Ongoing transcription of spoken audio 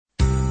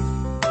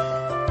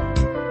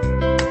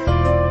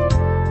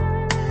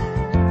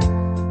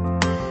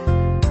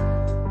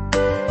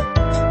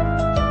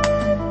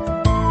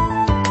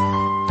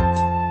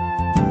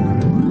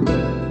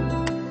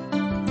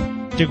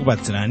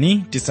tikupatsirani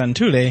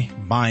tisanthule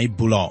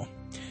baibulo.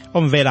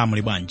 Omvera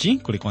muli bwanji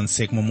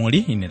kulikonse kumwe muli,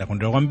 ine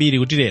ndakondwera kwambiri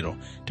kuti lero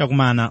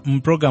takumana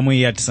mpulogalamu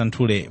ya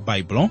tisanthule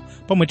baibulo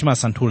pomwe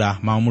timasanthula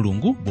mawu a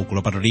Mulungu buku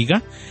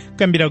lopatulika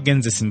kuyambira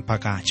kugenesi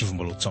mpaka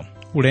chivumbulutso.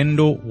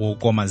 Ulendo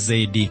wokoma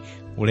zedi,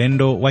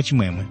 ulendo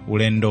wachimwemwe,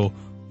 ulendo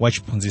wa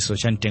chiphunzitso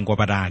cha mtengo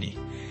wapatali.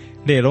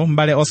 Lero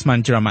mbale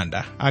Osman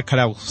Chiramanda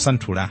akhala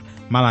kusanthula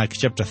Malaki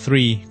chapter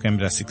 3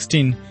 kuyambira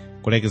 16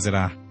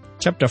 kulekezera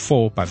chapter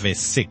 4 pa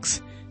verse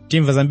 6.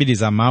 Timva zambiri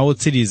za mawu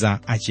otsiriza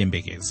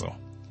achiyembekezo.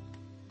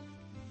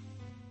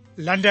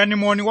 Landani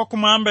moni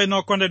wakumwamba ino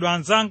okondedwa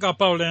anzanga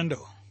pa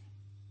ulendo.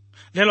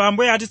 Lelo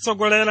Ambuye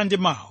atitsogolera ndi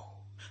mawu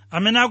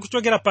amene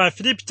akuchokera pa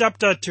Filipi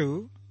chapter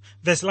 2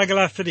 verse lake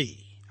la 3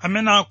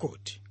 amene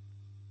akuti,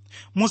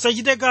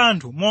 musachite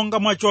kanthu monga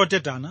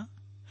mwachotetana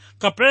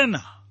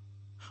kapena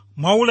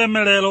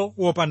mwaulemerero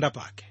wopanda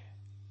pake,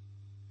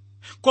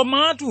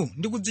 komatu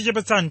ndi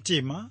kudzichepetsa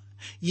mtima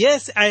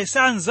yense ayese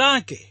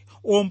anzake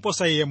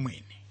omposa iye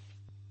mwini.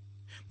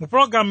 Mu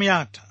programu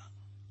yatha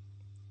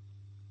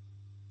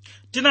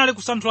tinali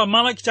kusanthula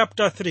Malaki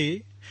chapter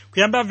 3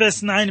 kuyamba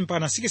verse 9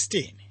 mpaka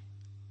 16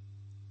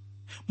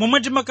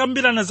 momwe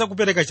timakambirana za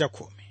kupereka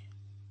chakhumi.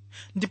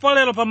 Ndipo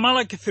lero pa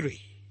Malaki 3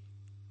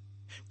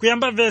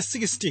 kuyamba verse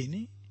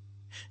 16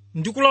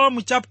 ndikulowa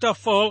mu chapter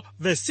 4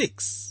 verse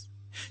 6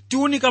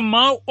 tiunika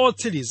mawu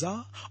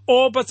otsiriza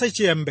opatsa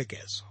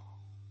chiyembekezo.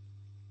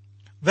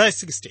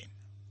 Verse 16,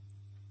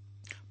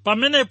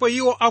 pamenepo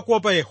iwo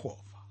akuopa Yehova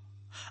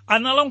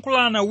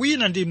analankhulana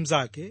wina ndi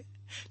mnzake,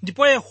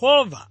 ndipo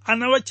Yehova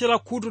anawatchera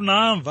khutu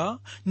namva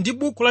ndi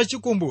buku la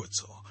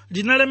chikumbutso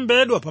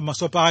linalembedwa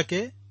pamaso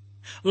pake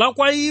la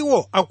kwa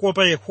iwo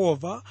akuopa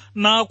Yehova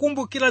na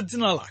akumbukira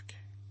dzina lake.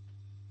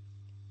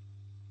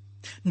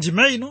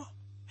 Ndime ino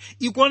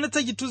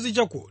ikuonetsa chithunzi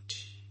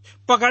chakuti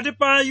pakati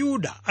pa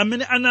Ayuda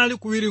amene anali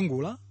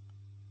kuwiringula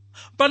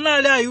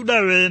panali Ayuda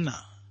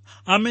wena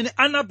amene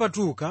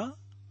anapatuka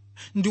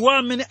ndiwo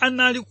amene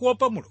anali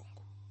kuopa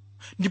Mulungu,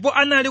 ndipo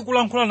anali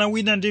kulankhulana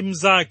wina ndi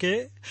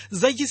mnzake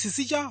za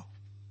chinsinsi chawo.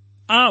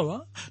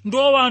 Awa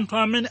ndiwo anthu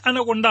amene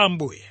anakonda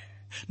Ambuye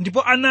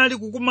ndipo anali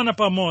kukumana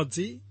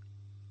pamodzi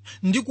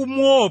ndi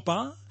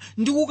kumuopa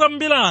ndi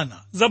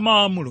kukambirana za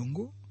mawu a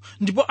Mulungu,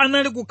 ndipo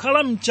anali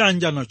kukhala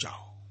mchanjano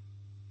chawo.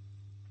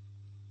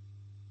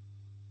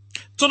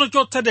 Tsono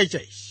chotsatira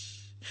chaichi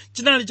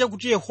chinali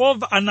chakuti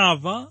Yehova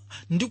anamva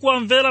ndi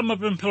kuwamvera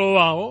mapemphero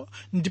wawo,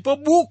 ndipo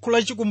buku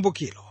la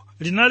chikumbukiro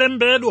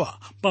linalembedwa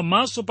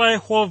pamaso pa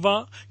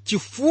Yehova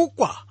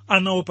chifukwa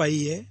anaopa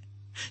iye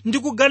ndi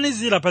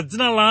kuganizira pa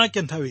dzina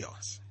lake nthawi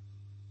yonse.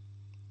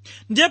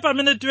 Ndiye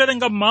pamene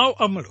tiwerenga mawu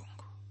a Mulungu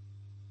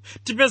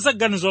tipeza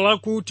ganizo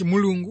lakuti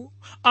Mulungu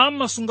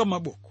amasunga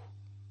mabuku,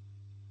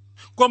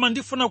 koma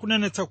ndifuna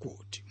kunenetsa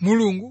kuti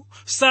Mulungu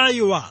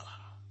sayiwala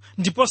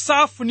ndipo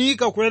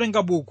safunika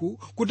kuwerenga buku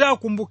kuti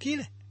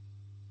akumbukire.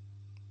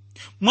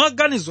 Mwa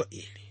ganizo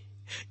ili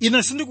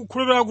ine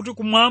sindikukhulupirira kuti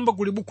kumwamba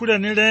kuli buku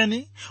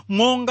lenileni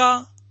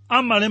monga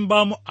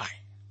amalembamo ayi.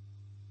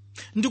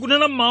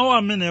 Ndikunena mawu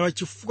amenewa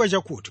chifukwa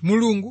chakuti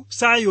Mulungu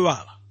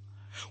sayiwala,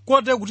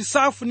 kotero kuti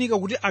safunika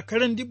kuti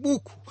akhale ndi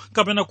buku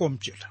kapena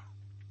kompyuta.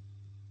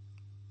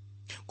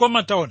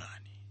 Koma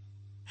taonani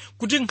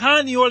kuti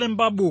nkhani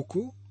yolemba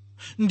buku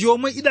ndi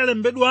yomwe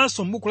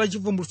idalembedwanso m'buku la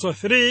chivumbulutso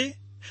 3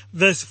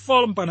 verse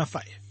 4 mpaka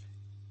 5,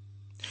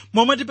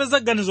 momwe tipeza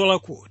ganizo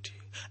lakuti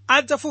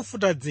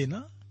adzafufuta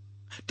dzina.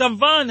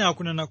 Tamvani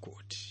akunena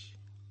kuti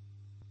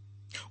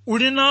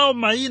uli nawo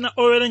mayina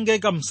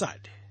owerengeka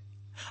msade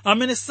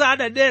amene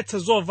sadadetse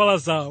zovala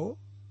zawo,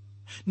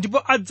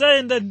 ndipo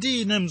adzayenda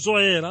ndi ine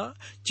mzoyera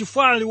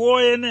chifukwa ali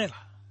woyenera.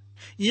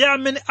 Iye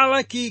amene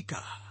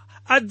alakika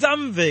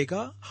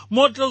adzamveka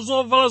motero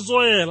zovala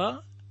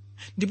zoyera,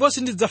 ndipo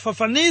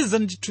sindidzafafaniza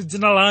ndithu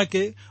dzina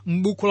lake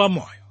m'buku la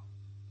moyo,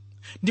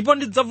 ndipo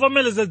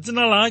ndidzavomereza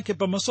dzina lake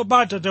pamaso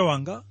pa Atate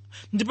wanga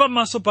ndi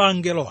pamaso pa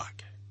angelo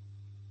ake.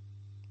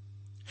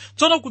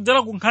 Tsono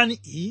kudzera ku nkhani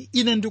iyi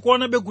ine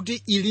ndikuonabe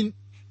kuti ili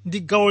ndi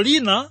gawo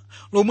lina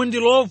lomwe ndi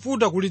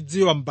lovuta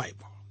kulidziwa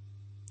m'Baibulo,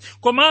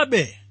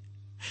 komabe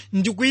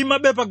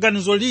ndikuyimabe pa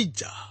ganizo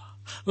lija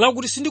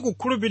lakuti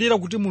sindikukhulupirira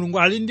kuti Mulungu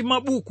ali ndi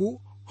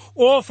mabuku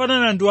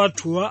ofanana ndi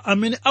athuwa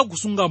amene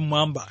akusunga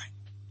mmwamba.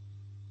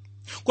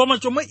 Koma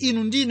chomwe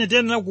inu ndi ine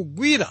tiyenera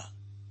kugwira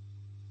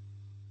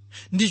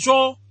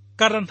ndicho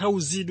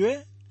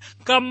katanthauzidwe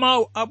ka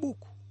mawu a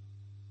buku.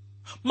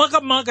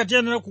 Makamaka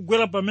tiyenera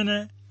kugwera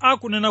pamene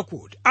akunena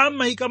kuti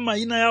amayika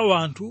mayina ya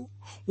wanthu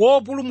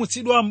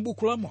wopulumutsidwa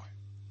m'buku la moyo.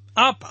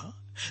 Apa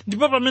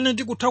ndipo pamene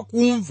tikutha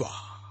kumva,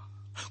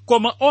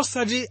 koma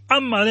osati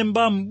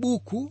amalemba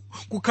m'buku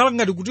kukhala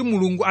ngati kuti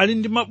Mulungu ali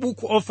ndi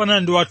mabuku ofanana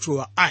ndi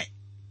wathuwa ayi.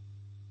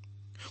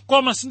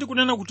 Koma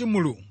sindikunena kuti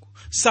Mulungu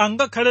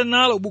sangakhale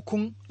nalo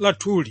buku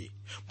lathuli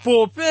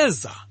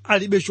popeza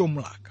alibe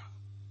chomulaka.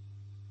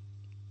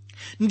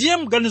 Ndiye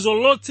mganizo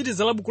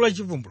lotsiriza la buku la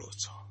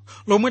chivumbulutso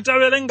lomwe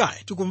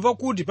tawerengayi tikumva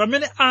kuti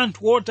pamene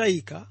anthu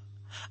otayika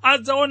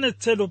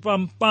adzaonetsedwa pa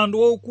mpando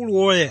waukulu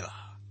woyera,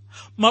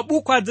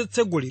 mabuku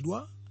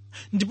adzatsegulidwa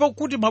ndipo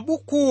kuti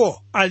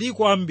mabukuwo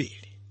aliko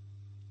ambiri.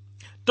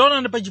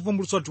 Taonani pa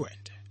Chivumbulutso 20.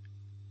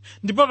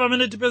 Ndipo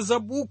pamene tipeza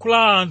buku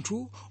la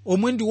anthu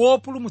omwe ndi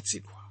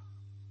wopulumutsidwa.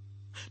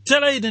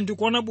 Tera ine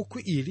ndikuona buku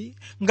ili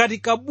ngati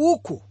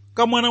kabuku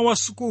ka mwana wa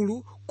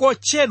sukulu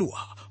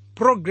kotchedwa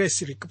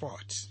Progress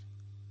Report.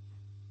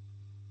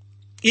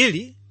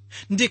 Ili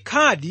ndi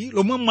khadi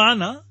lomwe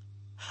mwana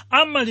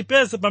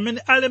amalipeza pamene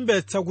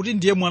alembetsa kuti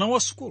ndiye mwana wa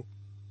sukulu.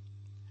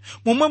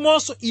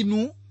 Momwemonso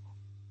inu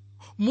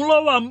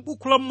mulowa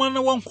m'buku la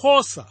mwana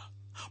wankhosa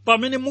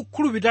pamene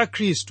mukhulupirira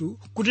Khristu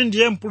kuti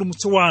ndiye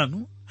mpulumutsi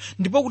wanu,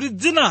 ndipo kuti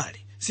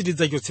dzinali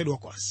silidzachotsedwa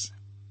konse.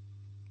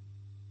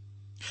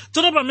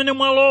 Tsono pamene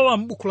mwalowa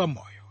m'buku la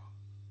moyo,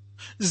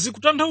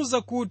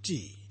 zikutanthauza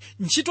kuti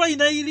ntchito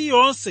ina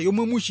iliyonse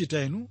yomwe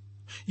muchita inu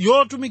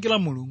yotumikira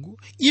Mulungu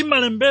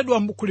imalembedwa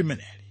m'buku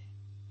limeneli.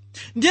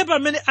 Ndiye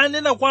pamene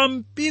anena kwa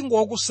mpingo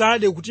wa ku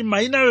Sarde kuti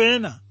mayina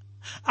ena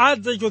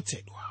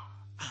adzachotsedwa,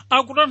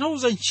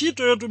 akutanthauza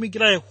ntchito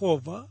yotumikira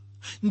Yehova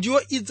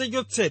ndiyo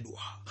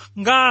idzachotsedwa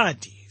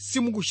ngati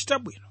simukuchita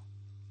bwino,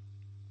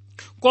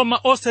 koma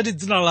osati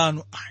dzina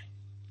lanu ayi.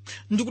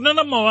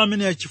 Ndikunena mawu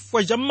amene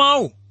chifukwa cha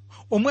mawu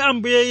omwe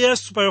Ambuye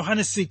Yesu pa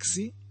Yohane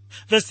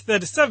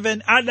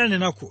 6:37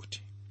 adanena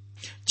kuti,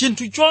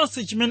 chinthu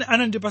chonse chimene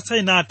anandipatsa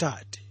ine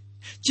Atate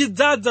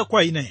chidzadza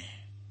kwa ine,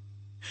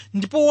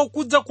 ndipo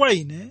wakudza kwa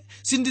ine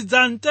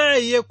sindidzamtaya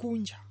iye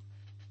kunja.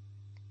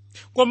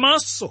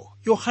 Komanso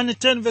Yohane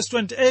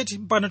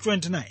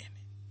 10:28-29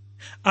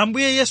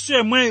 Ambuye Yesu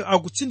yemweyo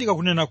akutsindika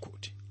kunena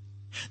kuti,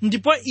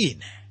 ndipo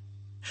ine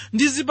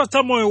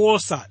ndizipatsa moyo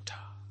wosatha,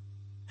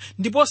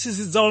 ndipo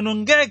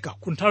sizidzawonongeka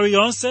ku nthawi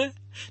yonse,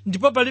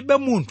 ndipo palibe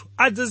munthu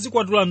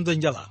adzazikwatula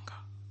m'dzanja langa.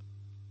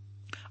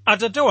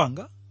 Atate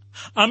wanga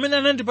amene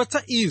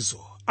anandipatsa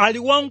izo ali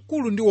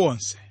wamkulu ndi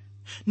wonse,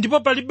 ndipo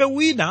palibe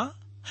wina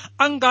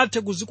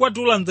angathe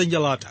kuzikwatula m'dzanja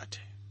la Atate.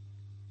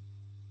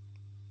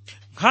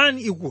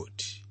 Nkhani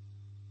ikuti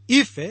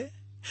ife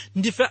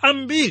ndife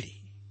ambiri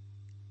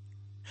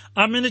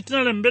amene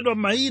tinalembedwa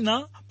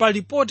mayina pa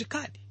ripoti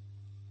kadi,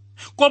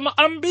 koma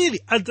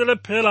ambiri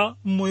adzalephera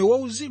m'moyo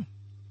wauzimu.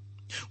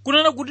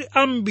 Kunena kuti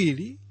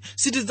ambiri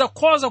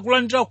sitidzakhoza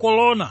kulandira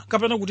korona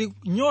kapena kuti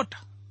nyota.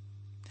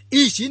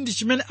 Ichi ndi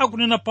chimene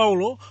akunena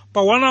Paulo pa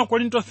 1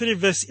 Korinto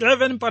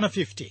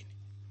 3:11-15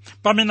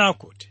 pamene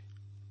akuti,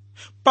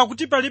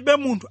 pakuti palibe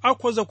munthu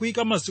akhoza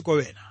kuyika maziko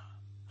wena,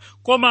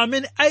 koma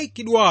amene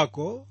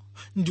ayikidwako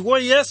ndiwo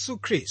Yesu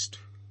Khristu.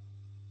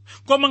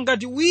 Koma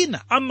ngati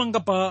wina amanga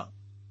pa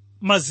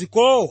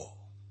mazikowo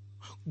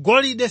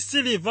golide,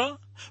 siliva,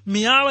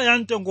 miyala ya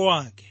mtengo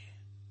wake,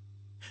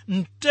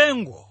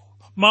 mtengo,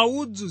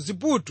 maudzu,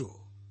 ziputu,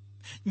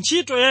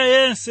 ntchito ya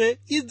yense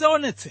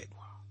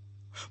idzaonetsedwa,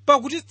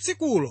 pakuti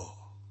tsikulo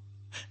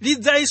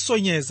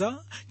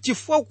lidzayisonyeza,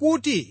 chifukwa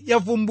kuti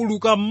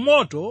yavumbuluka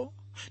m'moto,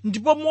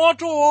 ndipo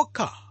moto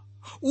wokha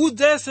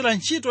udzayesera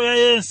ntchito ya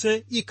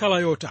yense ikhala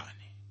yotani.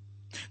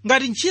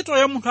 Ngati ntchito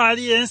ya munthu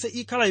aliyense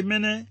ikhala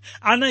imene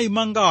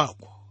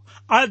anayimangako,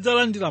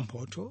 adzalandira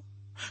mphotho.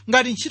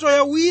 Ngati ntchito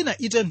ya wina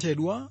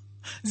itenthedwa,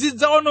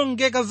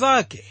 zidzawonongeka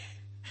zake,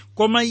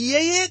 koma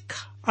iye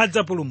yekha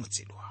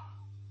adzapulumutsidwa,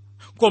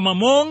 koma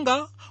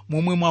monga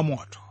momwe mwa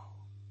moto.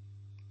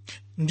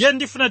 Ndiye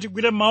ndifuna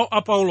tigwire mawu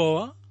a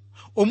Paulowa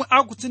omwe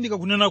akutsindika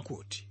kunena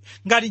kuti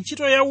ngati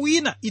ntchito ya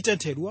wina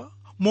itenthedwa,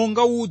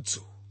 monga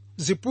udzu,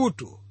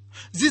 ziputu,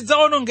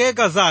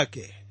 zidzawonongeka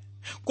zake,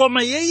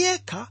 koma iye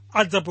yekha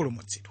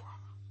adzapulumutsidwa.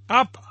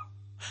 Apa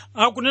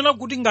akunena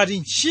kuti ngati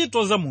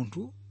ntchito za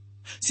munthu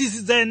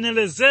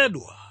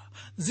sizidzayenerezedwa,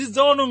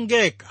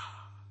 zidzawonongeka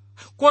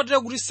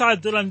kotero kuti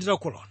sadzalandira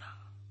korona.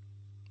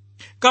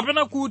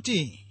 Kapena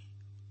kuti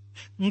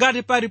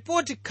ngati pa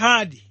ripoti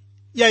khadi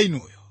ya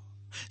inuyo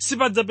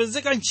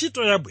sipadzapezeka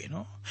ntchito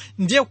yabwino,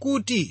 ndiye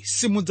kuti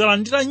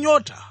simudzalandira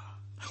nyota,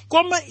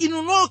 koma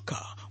inu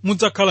nokha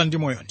mudzakhala ndi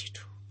moyo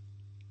ndithu.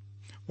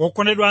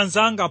 Wokondedwa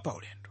anzanga pa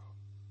ulendo,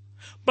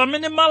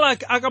 pamene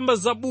Malaki akamba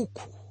za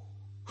buku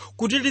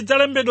kuti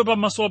lidzalembedwa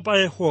pamaso pa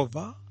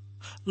Yehova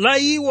la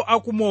iwo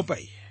akumopa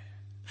iye,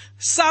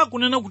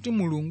 sakunena kuti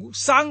Mulungu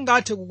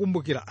sangathe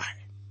kukumbukira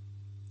ayi.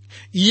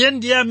 Iye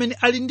ndiye amene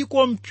ali ndi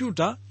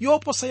kompyuta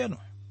yoposa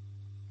yanuyo.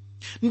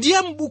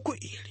 Ndiye m'buku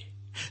ili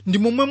ndi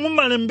momwe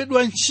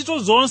mumalembedwa ntchito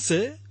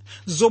zonse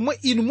zomwe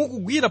inu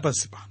mukugwira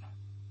pansi pano.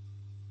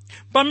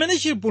 Pamene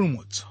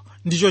chipulumutso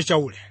ndicho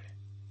chaulere,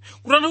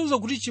 kutanthauza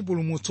kuti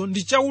chipulumutso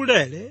ndi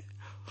chaulere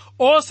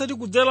osati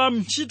kudzera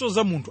ntchito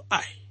za munthu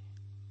ayi,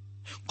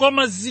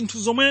 koma zinthu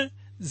zomwe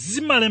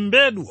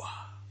zimalembedwa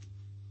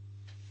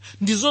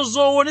ndizo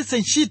zoonetsa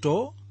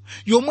ntchito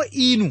yomwe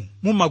inu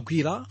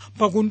mumagwira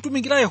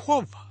pakumtumikira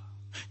Yehova,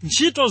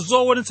 ntchito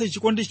zoonetsa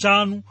chikondi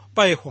chanu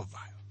pa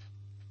Yehovayo.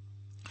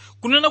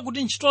 Kunena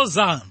kuti ntchito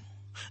zanu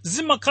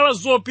zimakhala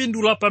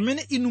zopindula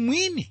pamene inu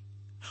mwini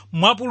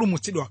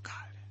mwapulumutsidwa kale.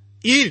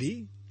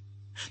 Ili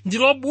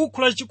ndilo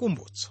buku la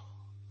chikumbutso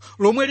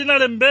lomwe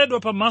linalembedwa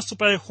pamaso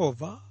pa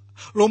Yehova,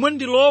 lomwe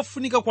ndi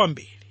lofunika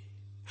kwambiri,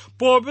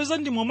 popeza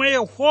ndi momwe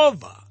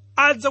Yehova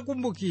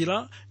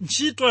adzakumbukira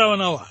ntchito ya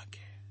wana wake.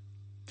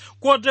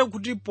 kote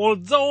kuti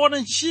podzaona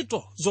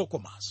ntchito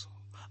zokomazo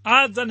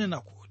adzanena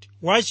kuti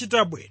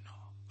wachita bwino,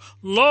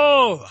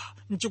 lowa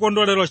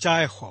mchikondwerero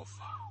cha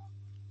Yehova.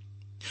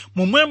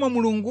 Momwemo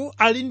Mulungu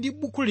ali ndi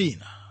buku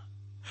lina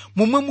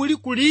momwe muli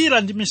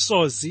kulira ndi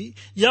misozi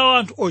ya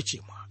anthu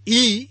ochimwa.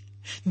 Iyi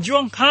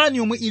ndiyo nkhani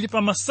yomwe ili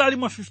pa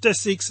Masalimo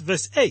 56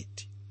 verse 8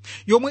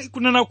 yomwe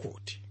ikunena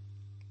kuti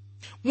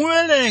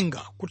muwerenga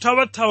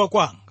kuthawathawa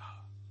kwanga,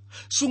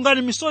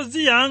 sungani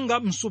misozi yanga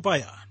msupa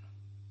yanu.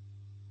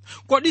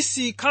 Kodi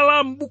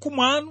sikhala m'buku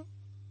mwanu?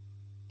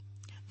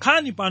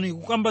 Nkhani pano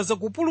ikukamba za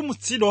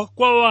kupulumutsidwa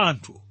kwa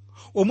anthu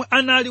omwe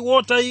anali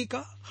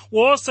wotayika,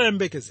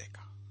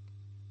 wosayembekezeka.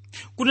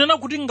 Kunena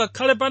kuti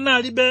ngakhale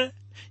panalibe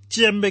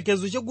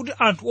chiyembekezo chakuti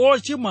anthu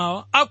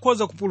ochimwawa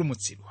akhoza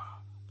kupulumutsidwa,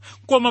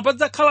 koma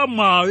padzakhala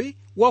mwawi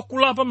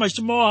wakulapa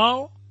machimo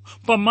awo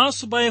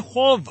pamaso pa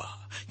Yehova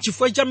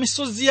chifukwa cha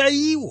misozi ya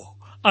iwo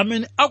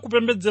amene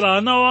akupembedzera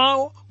ana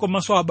wawo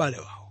komanso abale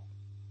wawo.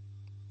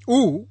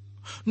 Uwu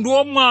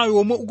ndiwo mwawi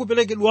omwe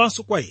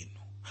ukuperekedwanso kwa inu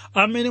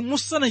amene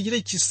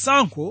musanachite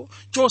chisankho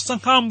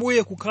chosankha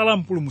Ambuye kukhala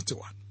mpulumutsi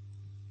wanu.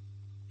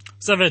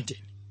 17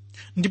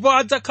 Ndipo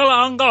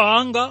adzakhala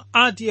anga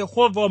ati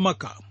Yehova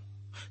wamakamu,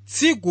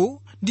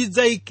 tsiku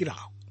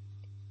ndidzayikirawo,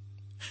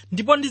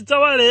 ndipo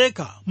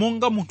ndidzawaleka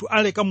monga munthu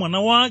aleka mwana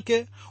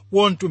wake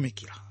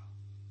womtumikira.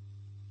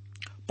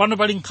 Pano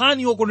pali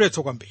nkhani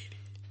yokondwetsa kwambiri,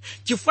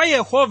 chifukwa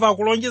Yehova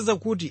akulonjeza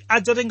kuti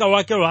adzatenga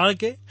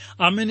wake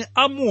amene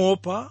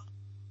amuopa,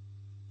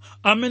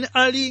 amene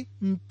ali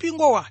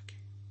mpingo wake.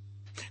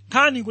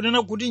 Nkhani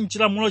kunena kuti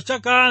m'chilamulo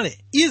chakale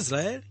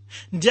Israeli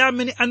ndi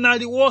amene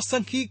anali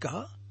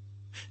wosankhika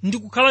ndi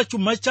kukhala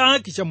chuma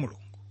chake cha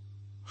Mulungu,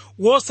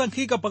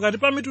 wosankhika pakati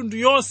pa mitundu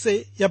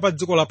yonse ya pa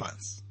dziko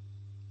lapansi.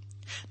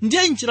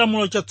 Ndiye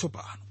m'chilamulo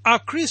chatsopano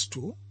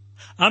Akhristu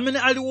amene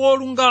ali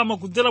wolungama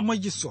kudzera mwa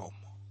chisomo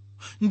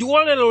ndi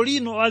lero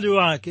lino ali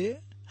wake,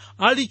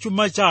 ali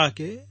chuma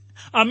chake,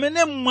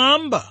 amene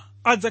mmwamba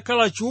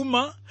adzakhala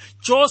chuma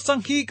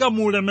chosankhika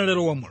mu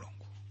ulemerero wa Mulungu.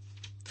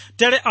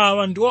 Tere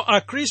awa ndiwo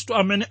Akhristu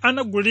amene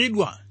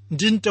anagulidwa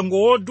ndi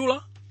mtengo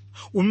wodula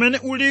umene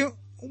uli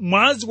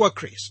mwazi wa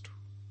Khristu.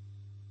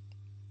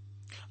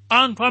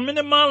 Anthu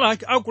amene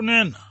Malaki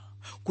akunena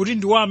kuti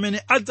ndiwo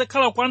amene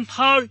adzakhala kwa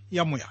nthawi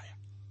yamuyaya.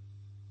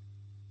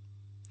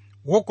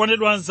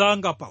 Wokondedwa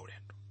anzanga pa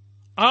ulendo,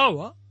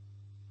 awa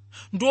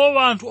ndiwo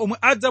anthu omwe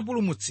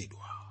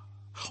adzapulumutsidwa,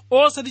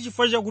 osati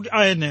chifukwa chakuti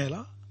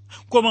ayenera,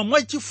 koma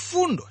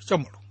mwachifundo cha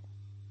Mulungu.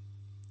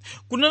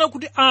 Kunena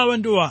kuti awa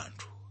ndiwo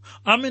anthu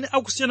amene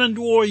akusiyana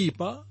ndi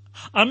oyipa,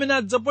 amene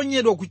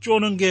adzaponyedwa ku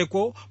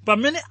chiwonongeko,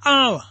 pamene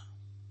awa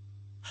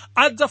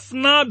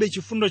adzafunabe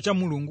chifundo cha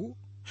Mulungu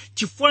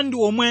chifukwa ndi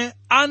omwe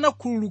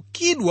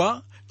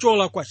anakhululukidwa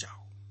cholakwa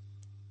chawo.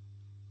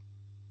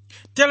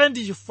 Tere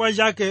ndi chifukwa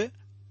chake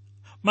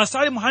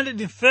Masalimo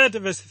 130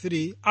 verse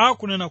 3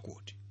 akunena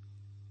kuti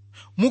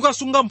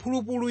mukasunga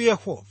mphulupulu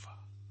Yehova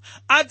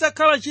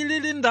adzakhala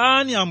chilili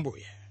ndani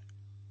Ambuye.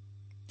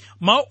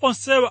 Mawu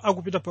onsewa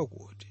akupita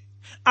pakuti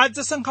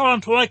adzasankha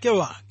anthu wake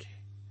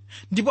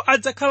ndipo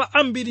adzakhala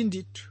ambiri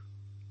ndithu.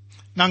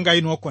 Nanga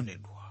inu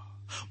okondedwa,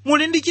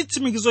 muli ndi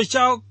chitsimikizo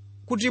cha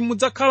kuti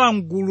mudzakhala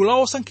mgulu la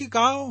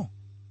osankhikawo?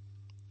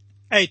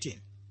 18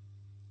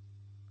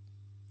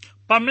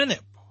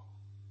 Pamenepo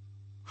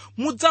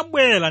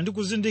mudzabwera ndi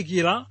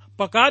kuzindikira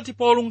pakati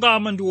pa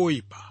olungama ndi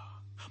oyipa,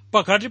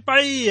 pakati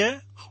pa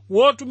iye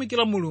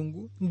wotumikira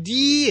Mulungu ndi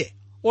iye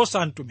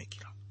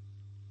osamtumikira.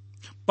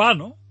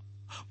 Pano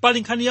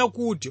pali nkhani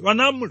yakuti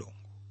wana a Mulungu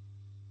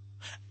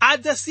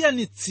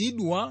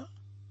adzasiyanitsidwa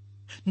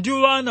ndi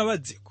wana wa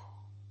dziko.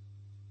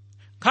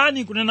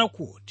 Nkhani kunena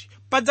kuti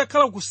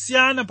padzakhala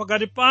kusiyana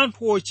pakati pa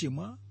anthu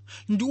ochimwa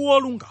ndi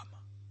olungama,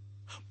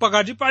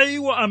 pakati pa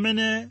iwo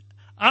amene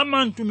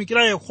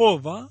amamtumikira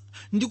Yehova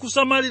ndi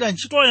kusamalira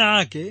ntchito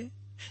yake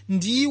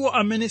ndi iwo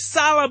amene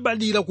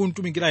salabadira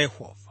kumtumikira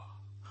Yehova,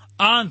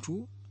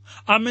 anthu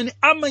amene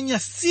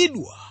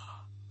amanyansidwa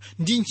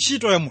ndi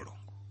ntchito ya Mulungu.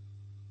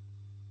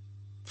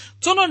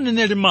 Tsono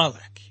mneneri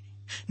Malaki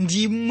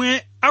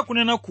ndimwe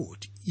akunena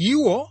kuti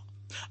iwo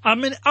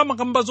amene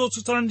amakamba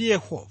zotsutsana ndi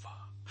Yehova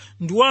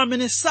ndiwo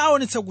amene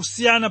saonetsa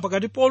kusiyana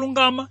pakati pa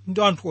olungama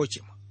ndi anthu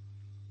ochimwa.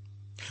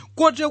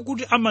 Kote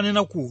kuti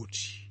amanena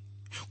kuti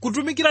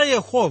kutumikira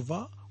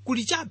Yehova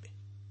kuli chabe.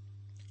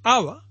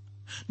 Awa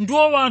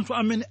ndiwo anthu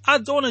amene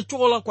adzaona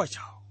cholakwa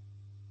chawo,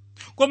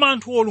 koma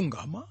anthu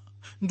olungama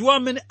ndiwo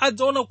amene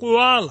adzaona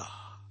kuwala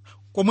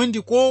komwe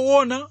ndi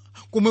koona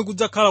komwe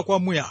kudzakhala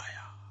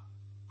kwamuyaya,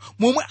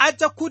 momwe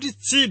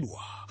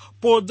adzakhutitsidwa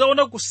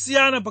podzaona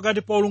kusiyana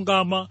pakati pa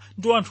olungama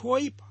ndi anthu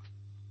oyipa.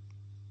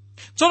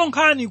 Tsono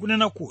nkhani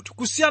kunena kuti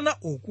kusiyana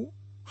uku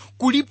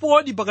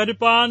kulipodi pakati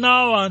pa ana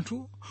a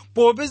anthu,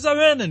 popeza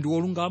wena ndi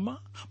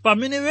olungama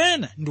pamene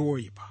wena ndi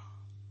oyipa.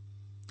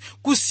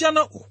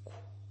 Kusiyana uku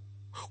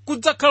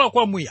kudzakhala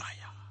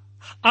kwamuyaya,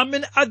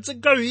 amene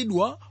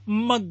adzagawidwa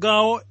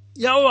m'magawo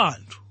ya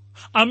anthu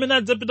amene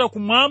adzapita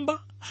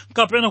kumwamba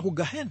kapena ku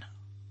Gehena.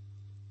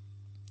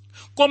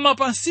 Koma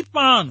pansi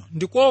pano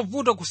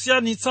ndikovuta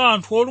kusiyanitsa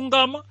anthu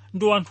olungama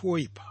ndi anthu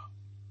oyipa.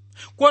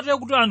 kotero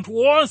kuti anthu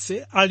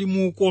onse ali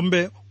mu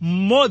ukombe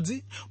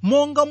mmodzi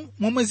monga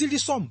momwe zili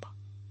nsomba.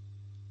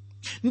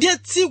 Ndiye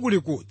tsiku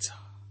likudza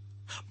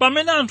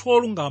pamene anthu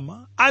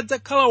olungama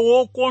adzakhala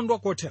wokondwa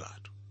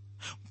kotheratu,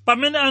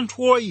 pamene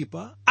anthu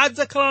oyipa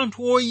adzakhala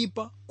anthu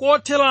oyipa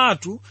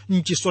kotheratu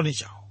mchisoni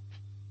chawo.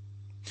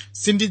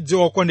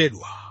 Sindidziwa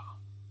okondedwa,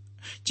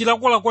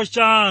 chilakolako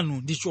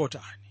chanu ndi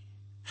chotani,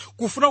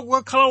 kufuna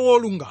kukakhala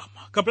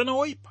wolungama kapena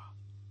woyipa?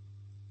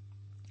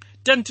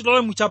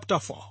 Tilowe mu chapter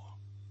 4.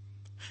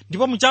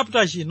 Ndipo mu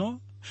chapter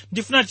chino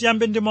ndifuna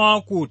tiyambe ndi mawu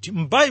akuti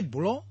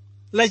m'Baibulo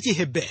la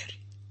Chiheberi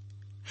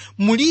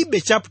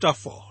mulibe chapter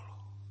 4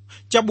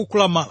 cha buku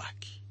la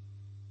Malaki.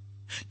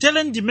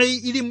 Tere ndimeyi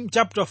ili mu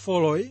chapter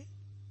 4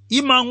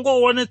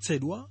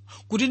 imangoonetsedwa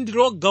kuti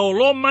ndilo gawo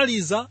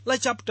lomaliza la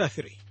chapter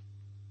 3.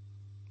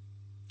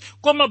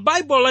 Koma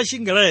Bible la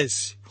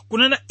Chingerezi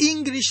kunena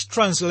English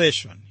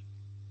translation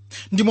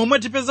ndi momwe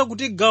tipeza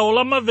kuti gawo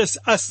la mavesi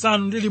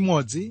asanu ndi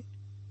limodzi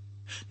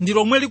ndi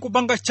lomwe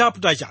likupanga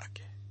chapter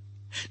chake.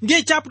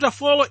 Ndiye chapter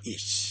 4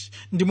 ichi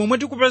ndi momwe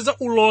tikupeza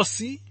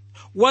ulosi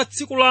wa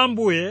tsiku la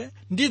Ambuye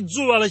ndi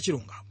dzuwa la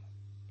chilungamo.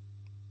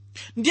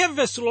 Ndiye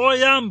vesi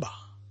loyamba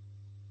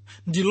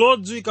ndi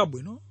lodziwika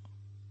bwino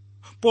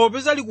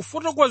popeza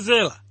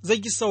likufotokozera za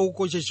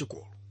chisauko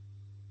chachikulu.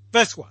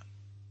 Verse 1.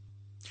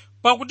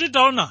 Pakuti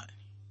taonani,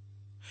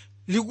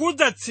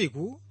 likudza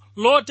tsiku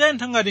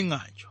lotentha ngati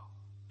ng'anjo,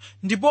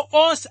 ndipo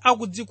onse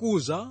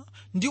akudzikuza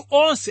ndi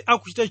onse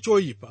akuchita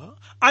choyipa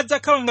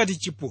adzakhala ngati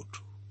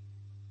chiputu.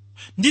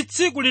 Ndi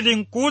tsiku lili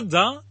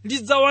nkudza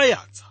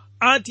lidzawayatsa,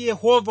 ati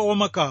Yehova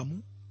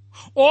wamakamu,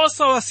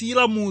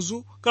 osawasiyira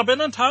muzu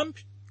kapena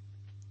nthambi.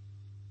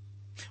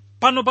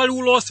 Pano pali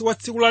ulosi wa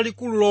tsiku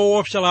lalikulu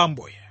loopsa la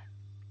Ambuye.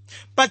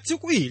 Pa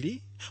tsiku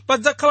ili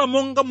padzakhala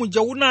monga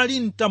muja unali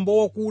mtambo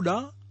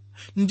wakuda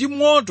ndi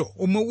moto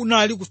omwe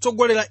unali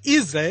kutsogolera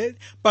Israeli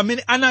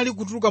pamene anali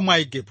kutuluka mwa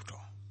Igupto.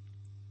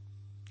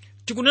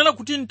 Tikunena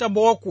kuti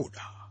mtambo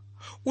wakuda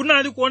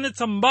unali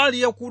kuonetsa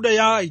mbali yakuda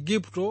ya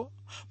Igupto,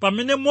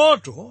 pamene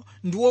moto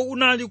ndiwo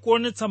unali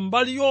kuonetsa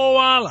mbali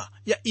yowala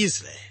ya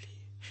Israeli,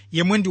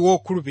 yemwe ndi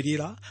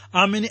wokhulupirira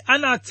amene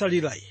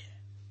anatsalira iye.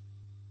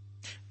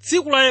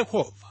 Tsiku la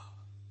Yehova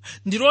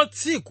ndilo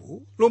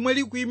tsiku lomwe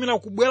likuyimira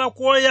kubwera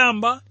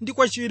koyamba ndi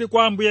kwachiwiri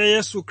kwa Ambuye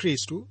Yesu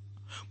Khristu,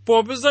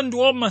 popeza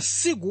ndiwo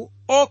masiku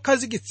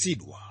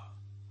okhazikitsidwa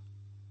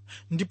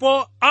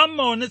ndipo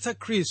amaonetsa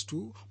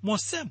Khristu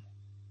mosemo.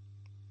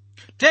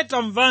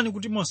 Tamvani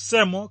kuti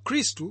mosemo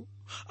Khristu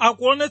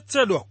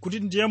akuonetsedwa kuti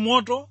ndiye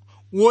moto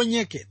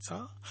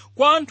wonyeketsa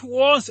kwa anthu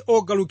onse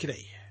ogalukira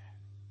iye.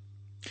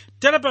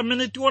 Tere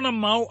pamene tiona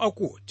mawu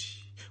akuti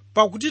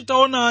pakuti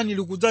taonani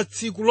likudza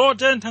tsiku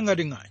lotentha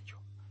ngati ng'anjo,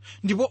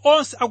 ndipo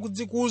onse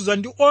akudzikuza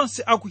ndi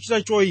onse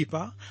akuchita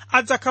choyipa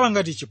adzakhala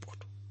ngati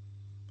chiputu.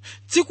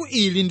 Tsiku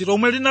ili ndi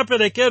lomwe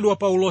linaperekedwa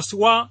pa ulosi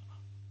wa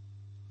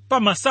pa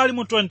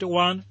Masalimo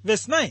 21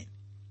 verse 9,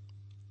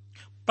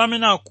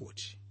 pamene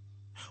akuti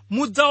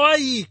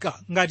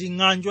mudzawayika ngati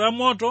ng'anjo ya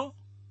moto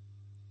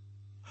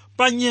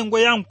pa nyengo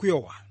ya mkwiyo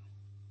wanu.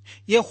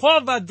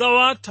 Yehova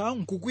adzawatha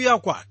mkukwiya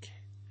kwake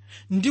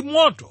ndi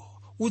moto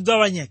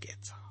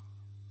udzawanyeketsa.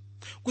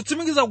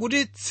 Kutsimikiza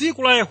kuti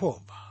tsiku la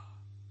Yehova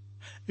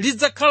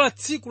lidzakhala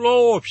tsiku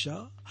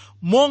loopsa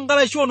monga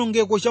la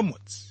chiwonongeko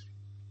chamodzi.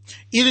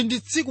 Ili ndi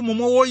tsiku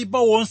momwe woyipa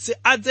wonse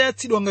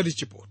adzayatsidwa ngati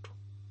chiputu.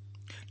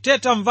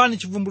 Tamvani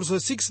chivumbulutso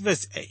 6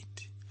 verse 8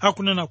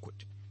 akunena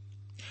kuti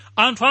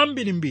anthu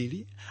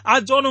ambirimbiri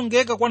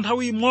adzawonongeka kwa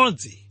nthawi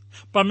imodzi,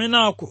 pamene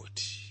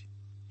akuti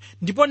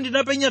ndipo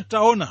ndinapenya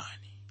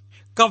taonani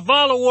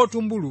kavalo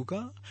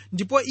wotumbuluka,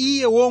 ndipo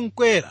iye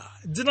womkwera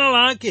dzina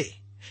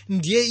lake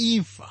ndiye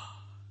Imfa,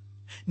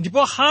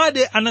 ndipo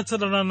Hade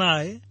anatsatana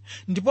naye,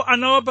 ndipo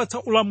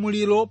anawapatsa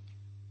ulamuliro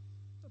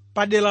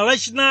pa dera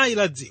lachinayi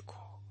la dziko,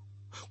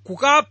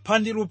 kukapha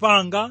ndi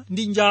lupanga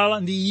ndi njala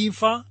ndi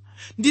imfa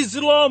ndi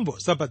zilombo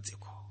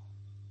zapadziko.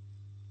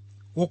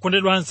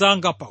 Wokondedwa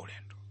anzanga pa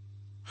ulendo,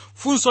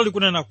 funso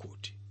likunena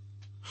kuti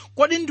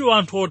kodi ndi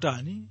anthu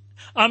otani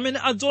amene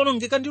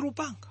adzawonongeka ndi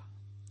lupanga?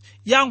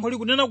 Yankho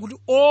likunena kuti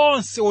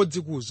onse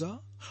odzikuza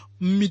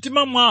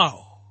m'mitima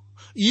mwawo,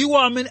 iwo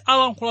amene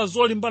alankhula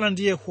zolimbana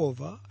ndi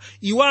Yehova,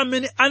 iwo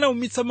amene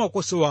anaumitsa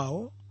makosi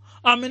awo,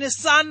 amene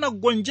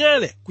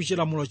sanagonjere ku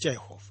chilamulo cha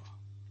Yehova.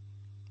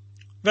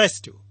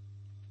 Verse 2.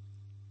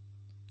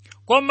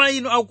 Koma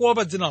inu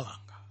akuopa dzina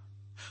langa,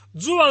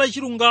 dzuwa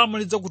lachilungamo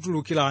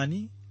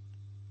lidzakutulukirani,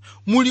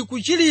 muli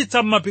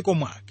kuchiritsa m'mapiko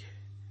mwake,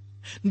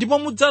 ndipo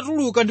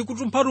mudzatuluka ndi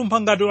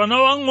kutumpha-tumpha ngati wana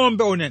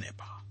wang'ombe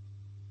onenepa.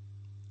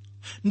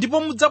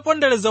 Ndipo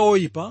mudzapondereza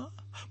oyipa,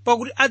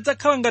 pakuti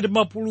adzakhala ngati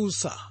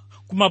mapulusa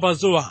ku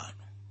mapazi anu.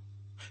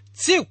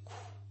 Tsiku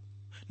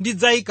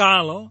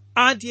ndidzayikalo,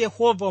 ati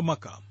Yehova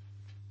wamakamu.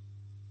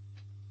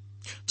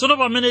 Tsono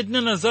pamene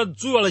tinena za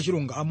dzuwa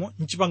lachilungamo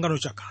m'chipangano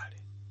chakale,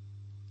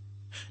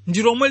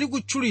 ndi lomwe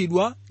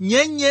likutchulidwa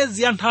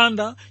nyenyezi ya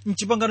nthanda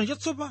m'chipangano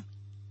chatsopano.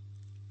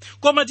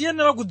 Koma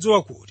tiyenera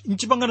kudziwa kuti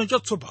m'chipangano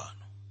chatsopano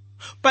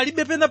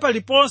palibe pena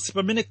paliponse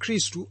pamene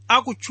Khristu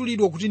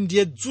akutchulidwa kuti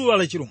ndiye dzuwa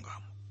lachilungamo.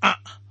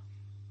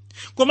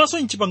 komanso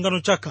m'chipangano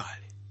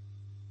chakale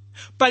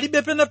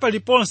palibe pena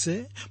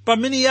paliponse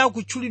pamene iye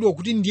akutchulidwa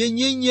kuti ndiye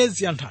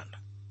nyenyezi ya nthanda.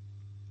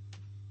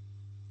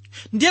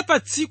 Ndiye pa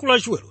tsiku la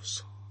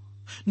chiweruzo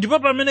ndipo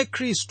pamene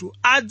Khristu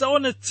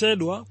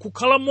adzaonetsedwa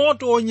kukhala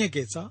moto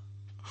wonyeketsa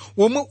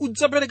womwe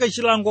udzapereka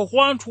chilango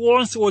kwa anthu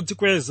onse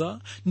wodzikweza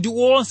ndi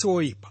onse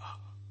woyipa.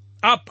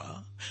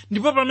 Apa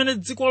ndipo pamene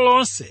dziko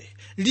lonse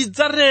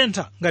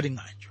lidzarentha ngati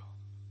ng'anjo,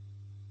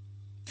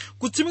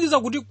 kutsimikiza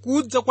kuti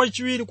kudza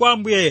kwachiwiri kwa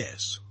Ambuye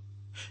Yesu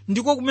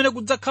ndiko kumene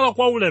kudzakhala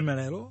kwa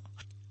ulemerero,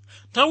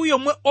 nthawi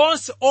yomwe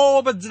onse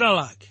oopa dzina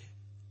lake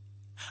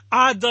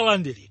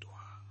adzalandiridwa.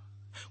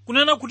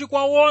 Kunena kuti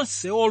kwa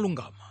onse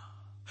olungama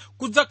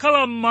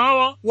kudzakhala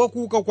mmawa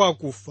wakuuka kwa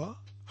akufa,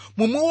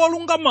 momwe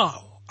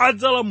wolungamawo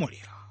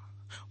adzalamulira,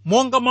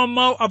 monga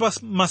mamawu apa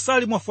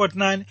Masalimo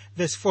 49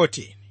 verse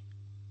 14.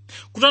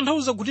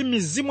 Kutanthauza kuti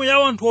mizimu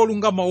ya anthu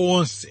olungama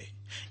onse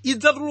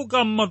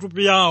idzatuluka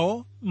m'matupi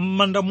yawo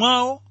m'manda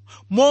mwawo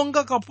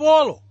monga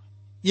kapolo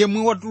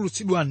yemwe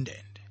watulutsidwa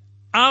ndende.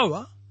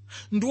 Awa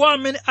ndiwo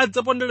amene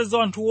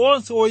adzapondereza anthu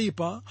onse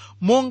oyipa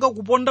monga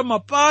kuponda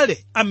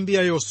mapale a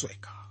mbiya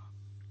yosweka.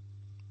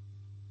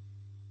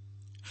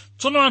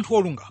 Tsono anthu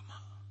olungama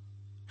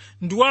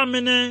ndiwo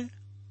amene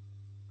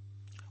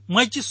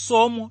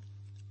mwachisomo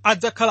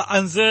adzakhala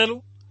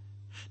anzeru,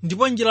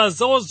 ndipo njira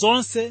zawo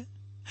zonse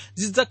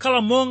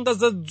zidzakhala monga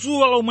za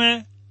dzuwa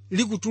lomwe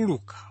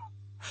likutuluka,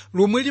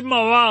 lomwe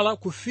limawala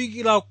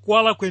kufikira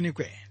kuwala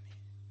kwenikweni.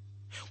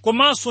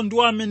 Komanso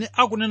ndiwo amene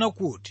akunena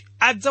kuti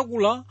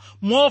adzakula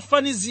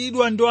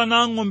mofanizidwa ndi ana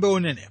ang'ombe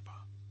onenepa.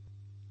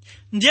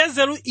 Ndiye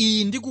nzeru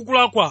iyi ndi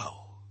kukula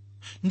kwawo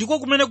ndiko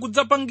kumene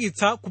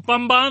kudzapangitsa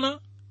kupambana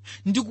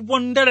ndi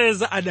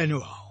kupondereza adani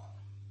wawo.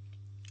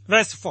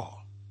 Verse 4.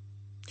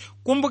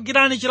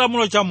 Kumbukirani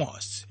chilamulo cha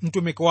Mose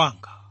mtumiki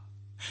wanga,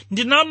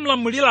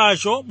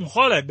 ndinamlamuliracho mu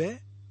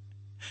Horebe,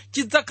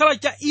 chidzakhala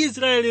cha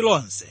Israeli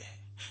lonse,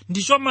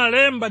 ndicho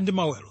malemba ndi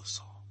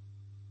maweruzo.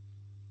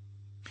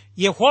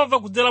 Yehova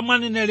kudzera mwa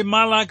mneneri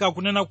Malaki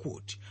akunena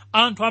kuti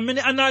anthu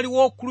amene anali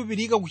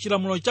wokhulupirika ku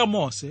chilamulo cha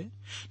Mose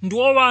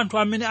ndiwo anthu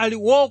amene ali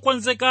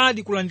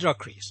wokonzekadi kulandira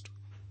Khristu.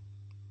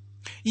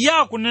 Iye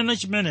akunena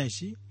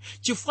chimenechi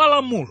chifukwa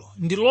lamulo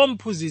ndi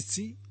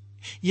lomphunzitsi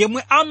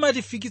yemwe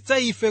amatifikitsa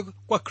ife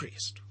kwa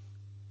Khristu.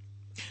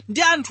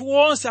 Ndi anthu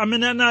onse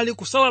amene anali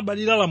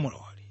kusalabadira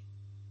lamuloli,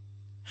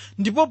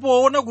 ndipo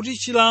poona kuti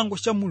chilango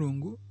cha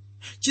Mulungu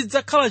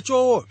chidzakhala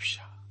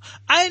choopsa,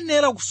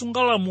 ayenera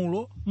kusunga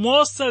lamulo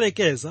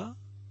mosalekeza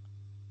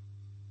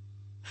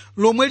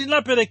lomwe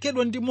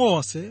linaperekedwa ndi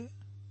Mose,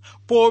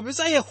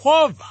 popeza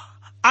Yehova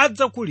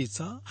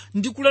adzakulitsa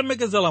ndi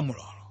kulemekeza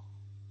lamulolo.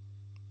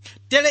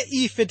 Tere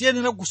ife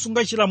tiyenera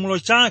kusunga chilamulo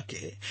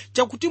chake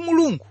chakuti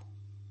Mulungu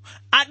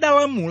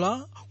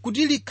adalamula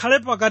kuti likhale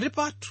pakati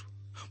pathu,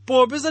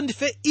 popeza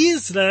ndife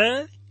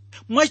Israeli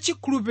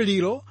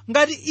mwachikhulupiriro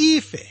ngati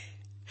ife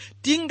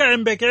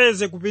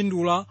tingayembekeze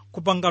kupindula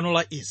ku pangano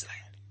la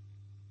Israeli.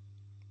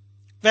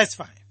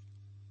 Verse 5.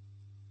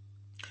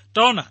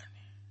 Taonani,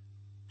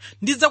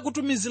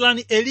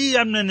 ndidzakutumizirani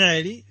Eliya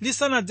mneneri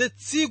lisanadze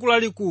tsiku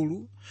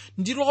lalikulu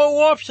ndi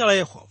loopsa la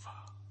Yehova.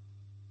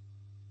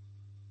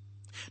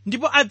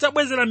 Ndipo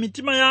adzabwezera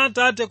mitima ya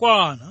atate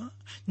kwa ana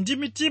ndi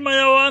mitima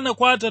ya ana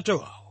kwa atate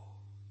wawo,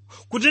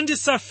 kuti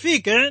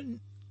ndisafike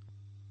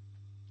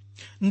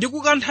ndi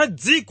kukantha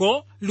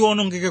dziko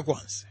liwonongeke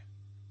konse.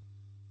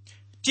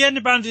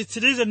 Tiyeni pano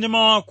titsirize ndi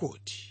mawu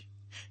akuti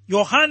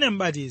Yohane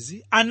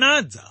M'batizi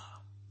anadza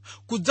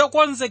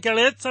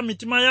kudzakonzekeretsa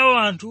mitima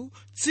ya anthu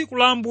tsiku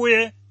la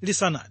Ambuye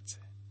lisanadze.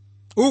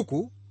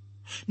 Uku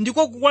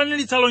ndiko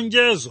kukwaniritsa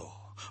lonjezo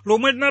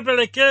lomwe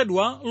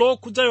linaperekedwa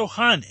lokhudza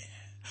Yohane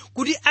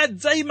kuti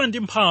adzayima ndi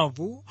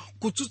mphamvu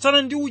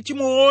kutsutsana ndi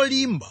uchimo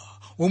wolimba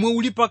omwe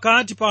uli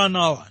pakati pa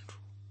ana a anthu,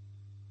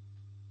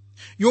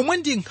 yomwe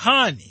ndi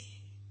nkhani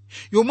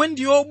yomwe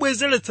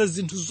ndiyobwezeretsa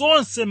zinthu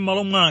zonse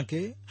m'malo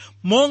mwake,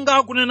 monga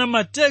akunena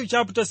Mateyu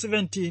chapter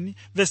 17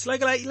 verse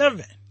like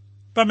 11,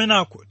 pamene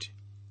akuti,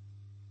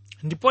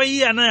 ndipo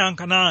iye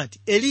anayankha nati,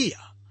 Eliya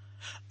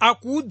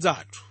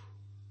akudzatu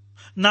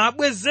na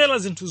abwezera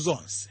zinthu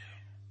zonse.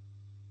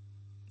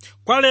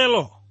 Kwa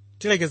lero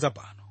tilekeza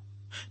pano,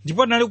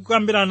 ndipo nali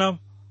kukambirana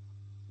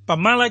pa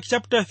Malaki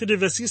chapter 3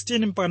 verse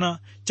 16 mpaka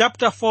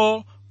chapter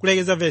 4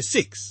 kulekeza verse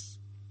 6,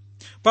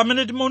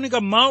 pamene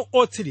timaunika mawu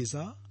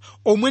otsiriza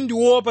omwe ndi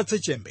wopatsa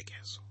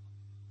chiyembekezo.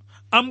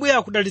 Ambuye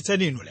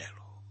akudalitseni inu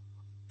lero.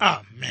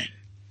 Amen.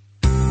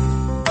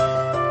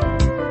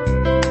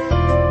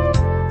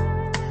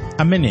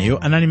 Ameneyo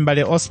anali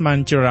mbale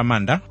Osman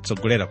Chiramanda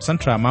kutsogolera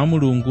kusanthula mawu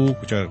Mulungu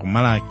kuchoka ku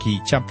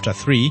Malaki chapter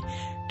 3,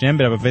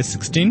 tinayambira pa verse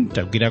 16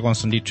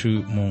 tagwirakonso ndithu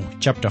mu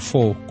chapter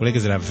 4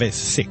 kulekezera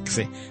verse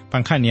 6 pa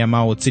nkhani ya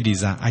mawu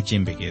otsiriza a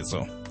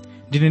chiyembekezo.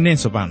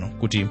 Ndinenenso pano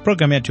kuti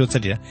mpulogalamu yathu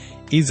yotsatira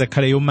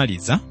izakhale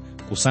yomaliza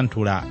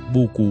kusanthula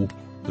buku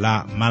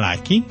la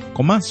Malaki,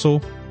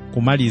 komanso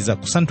kumaliza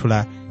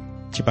kusanthula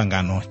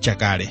chipangano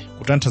chakale,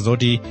 kutanthauza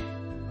kuti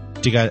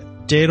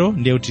tikatero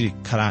ndiye kuti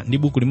tikhala ndi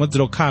buku limodzi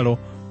lokhalo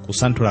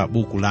kusanthula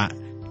buku la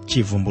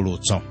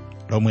chivumbulutso.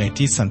 lomwe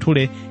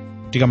tisanthule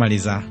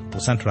tikamaliza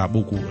kusanthula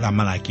buku la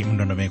Malaki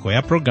mndondomeko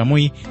ya programu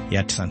iyi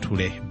ya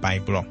Tisanthule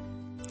Baibulo.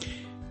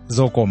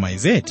 Zokoma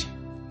izeti,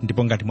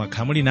 ndipo ngati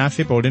mwakhala muli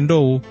nafe pa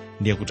ulendowu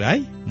ndiye kuti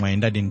ayi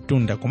mwayendadi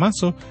mtunda,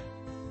 komanso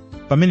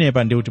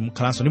pamenepa ndi kuti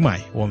mukhalanso ndi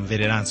mwayi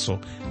womvereranso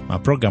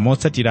mapulogalamu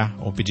otsatira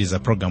opitiriza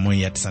programu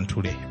iyi ya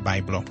Tisanthule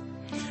Baibulo.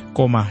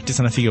 Koma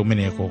tisanafike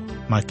kumeneko,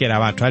 makera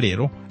wathu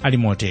alero ali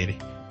motere: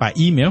 pa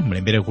email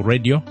mulembere ku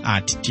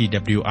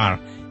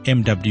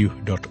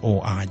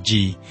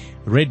radio@twrmw.org,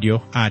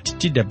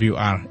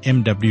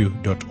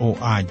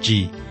 radio@twrmw.org.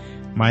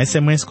 ma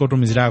SMS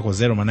kotumizirako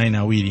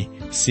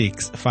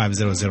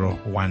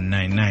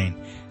 0manayinawiri6500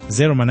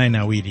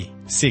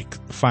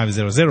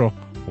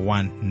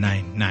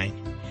 0manayinawiri6500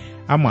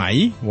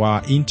 amwayi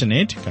wa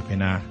internet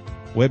kapena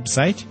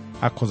website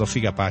akhoza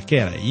kufika pa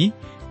kera iyi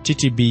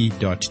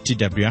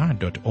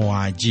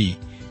ttb.twr.org,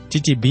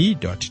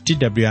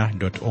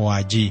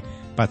 ttb.twr.org.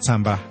 pa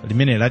tsamba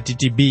limene la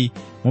TTB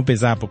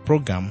mupezapo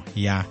programu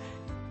ya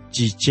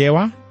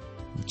Chichewa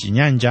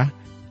Chinyanja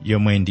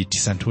yomwe ndi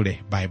Tisanthule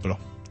Baibulo.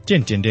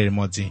 Tiyendere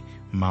modzi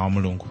mawu a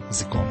Mulungu.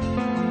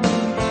 Zikomo.